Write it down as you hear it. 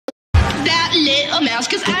that little mouse,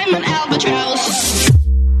 cause I'm an albatross.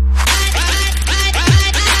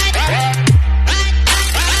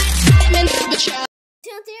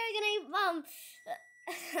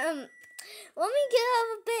 Let me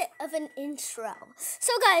give a bit of an intro.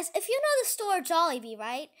 So guys, if you know the store Jollibee,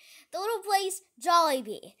 right? The little place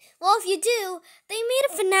Jollibee. Well, if you do, they made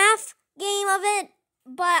a Fnaf game of it,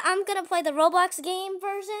 but I'm gonna play the Roblox game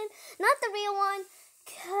version, not the real one,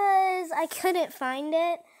 because I couldn't find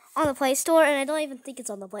it on the Play Store, and I don't even think it's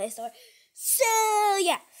on the Play Store. So,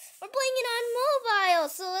 yeah, we're playing it on mobile,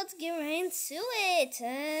 so let's get right into it.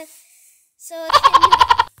 So, it's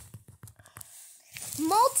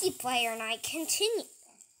multiplayer night continue.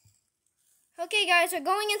 Okay, guys, we're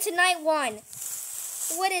going into night 1.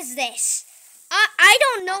 What is this? I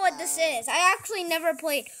don't know what this is. I actually never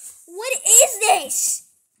played. What is this?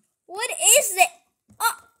 What is this?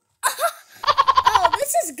 Oh,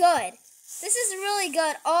 this is good. This is really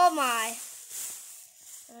good. Oh my.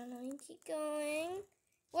 Keep going.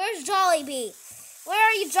 Where's Jollibee? Where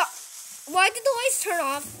are you, Why did the lights turn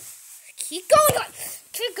off? Keep going on.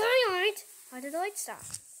 Keep going on. Why did the lights stop?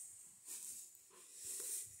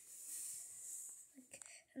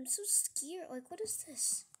 I'm so scared. Like, what is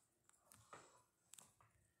this?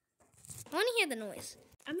 I want to hear the noise.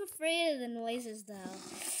 I'm afraid of the noises, though.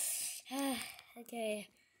 Okay.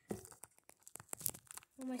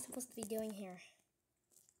 What am I supposed to be doing here?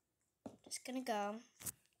 Just gonna go.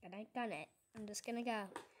 And I've done it. I'm just gonna go.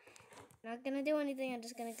 Not gonna do anything. I'm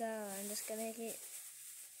just gonna go. I'm just gonna get...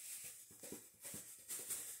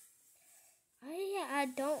 I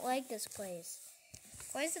don't like this place.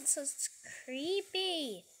 Why is it so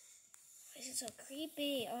creepy? Why is it so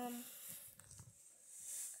creepy?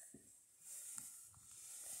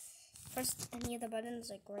 Press any of the buttons,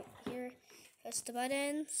 like right here. Press the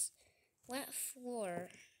buttons. Wet floor.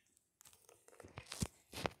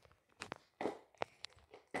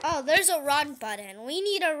 Oh, there's a run button. We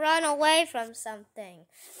need to run away from something.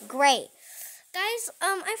 Great. Guys,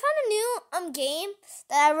 I found a new game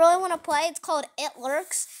that I really want to play. It's called It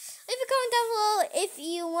Lurks. Leave a comment down below if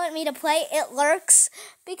you want me to play It Lurks,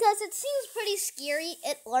 because it seems pretty scary.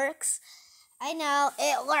 It lurks. I know,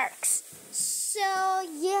 it lurks. So,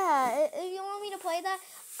 yeah, if you want me to play that,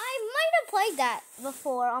 I might have played that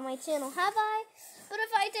before on my channel. Have I? But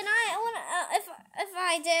if I did not, if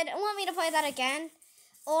I did, want me to play that again?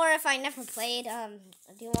 Or if I never played,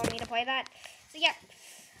 do you want me to play that? So, yeah.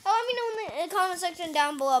 Let me know in the comment section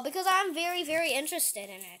down below, because I'm very, very interested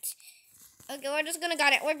in it. Okay, we're just gonna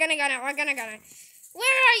get it. We're gonna get it. We're gonna get it. Where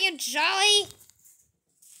are you, Jolly?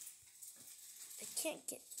 I can't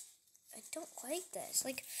get... I don't like this.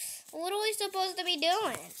 Like, what are we supposed to be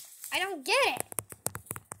doing? I don't get it.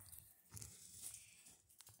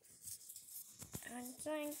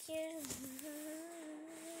 Thank you.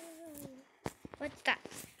 What's that?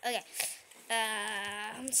 Okay.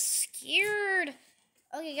 I'm scared.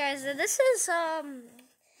 Okay, guys, this is, so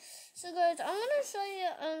guys, I'm gonna show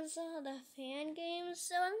you, some of the fan games,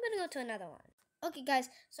 so I'm gonna go to another one. Okay, guys,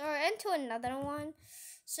 so we're into another one,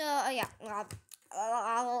 so, yeah,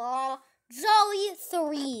 Jolly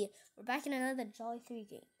 3, we're back in another Jolly 3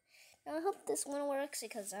 game. Now, I hope this one works,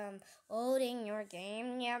 because, loading your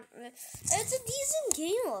game, yeah, it's a decent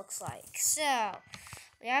game, looks like. So,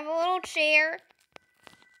 we have a little chair.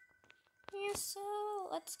 Yeah, so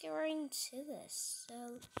let's get right into this.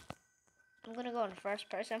 So I'm gonna go in first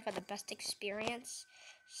person for the best experience.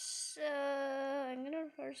 So I'm gonna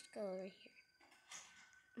first go over here.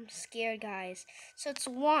 I'm scared, guys. So it's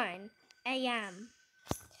 1 a.m.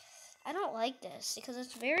 I don't like this because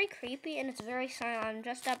it's very creepy and it's very silent. I'm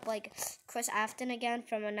dressed up like Chris Afton again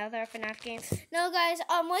from another Fnaf game. No, guys, like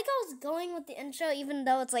I was going with the intro, even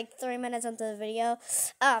though it's like 3 minutes into the video.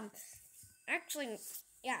 Actually,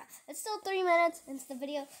 yeah, it's still 3 minutes into the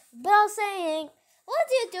video. But I was saying, what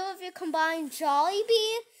do you do if you combine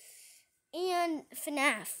Jollibee and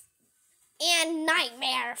Fnaf and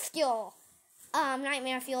Nightmare Fuel?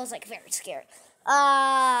 Nightmare Fuel is like very scary.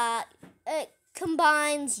 It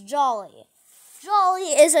combines Jolly.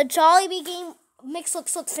 Jolly is a Jollibee game mixed with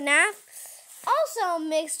Fnaf, also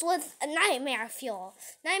mixed with a Nightmare Fuel.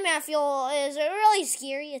 Nightmare Fuel is really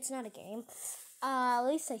scary. It's not a game. At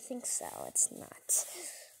least I think so. It's not.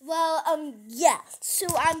 Well, yeah. So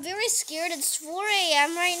I'm very scared. It's 4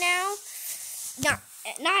 a.m. right now. No,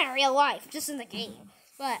 not in real life, just in the game.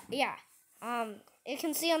 But yeah. You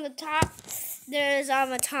can see on the top there's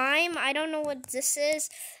a time. I don't know what this is.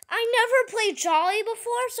 I never played Jolly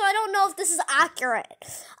before, so I don't know if this is accurate.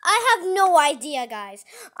 I have no idea, guys.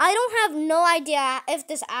 I don't have no idea if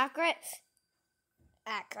this is accurate.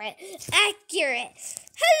 Accurate.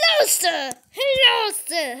 Hello, sir. Hello,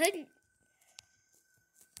 sir.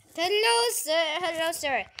 Hello, sir. Hello,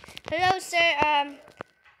 sir. Hello, sir.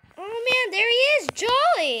 Oh man, there he is,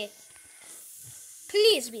 Jolly.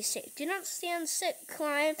 Please be safe. Do not stand, sit,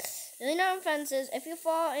 climb, lean on fences. If you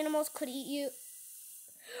fall, animals could eat you.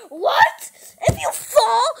 What? If you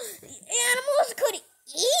fall, animals could eat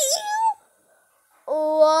you?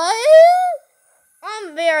 What?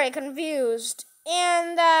 I'm very confused,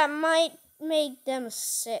 and that might make them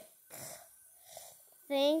sick.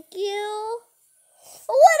 Thank you.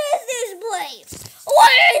 What is this place?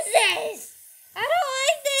 What is this? I don't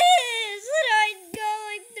like this. What am I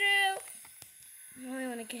going through? Oh, I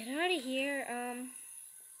want to get out of here.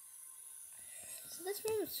 So this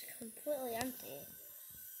room is completely empty.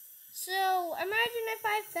 So imagine if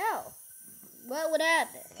I fell. What would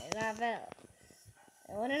happen if I fell?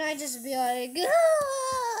 Wouldn't I just be like, oh,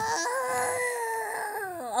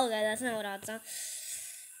 okay, that's not what I thought.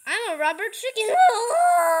 I'm a rubber chicken.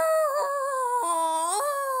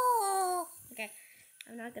 Okay,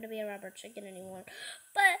 I'm not gonna be a rubber chicken anymore.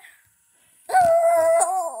 But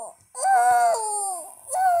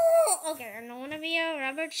okay, I don't want to be a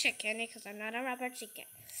rubber chicken because I'm not a rubber chicken.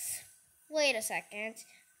 Wait a second.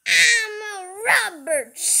 I'm a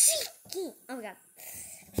rubber chicken. Oh my god.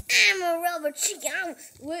 I'm a rubber chicken.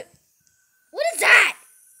 What is that?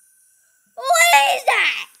 What is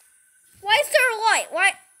that? Why is there a light?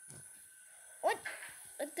 Why? What?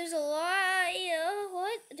 There's a light.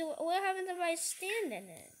 What happens if I stand in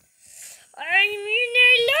it? I'm in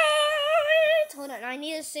a light. Hold on, I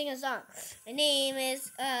need to sing a song. My name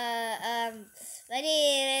is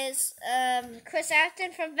Chris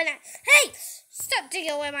Afton from Fnaf. Hey, stop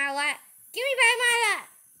taking away my light. Give me back my light.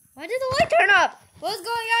 Why did the light turn off? What's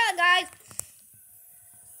going on, guys?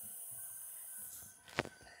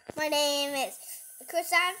 My name is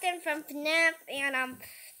Chris Afton from Fnaf, and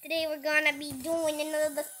today we're gonna be doing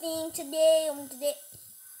another thing today.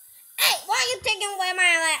 Hey, why are you taking away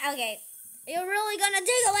my light? Okay, you're really gonna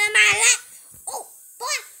take away my light? Oh,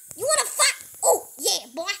 boy, you wanna fight? Oh, yeah,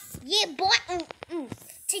 boy,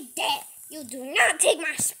 Take that. You do not take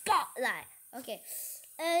my spotlight. Okay.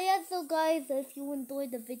 Yeah, so guys, if you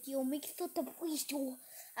enjoyed the video, make sure to please do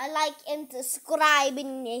a like and subscribe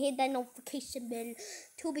and hit that notification bell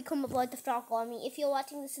to become a part of the Fnaf Army. If you're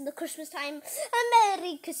watching this in the Christmas time, a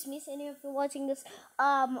Merry Christmas. And if you're watching this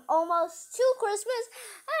almost to Christmas,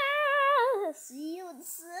 see you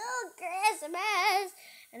soon, Christmas.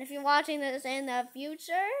 And if you're watching this in the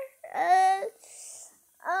future,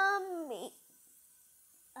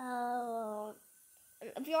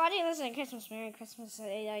 if you're watching this on Christmas, Merry Christmas.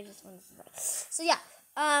 I just want to say that. So yeah,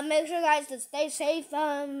 make sure guys to stay safe.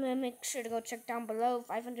 And make sure to go check down below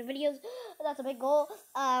 500 videos. That's a big goal.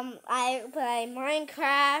 I play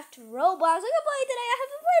Minecraft, Roblox. I can play today. I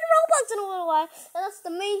haven't played Roblox in a little while. And that's the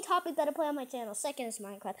main topic that I play on my channel. Second is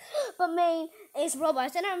Minecraft, but main is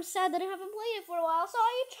Roblox. And I'm sad that I haven't played it for a while. So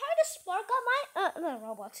I try to spark up my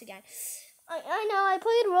Roblox again. I know I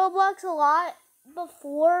played Roblox a lot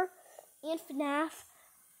before in Fnaf.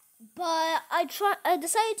 But I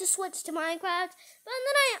decided to switch to Minecraft, but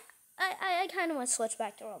then I kind of want to switch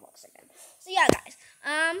back to Roblox again. So yeah, guys.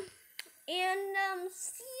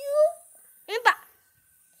 See you and bye.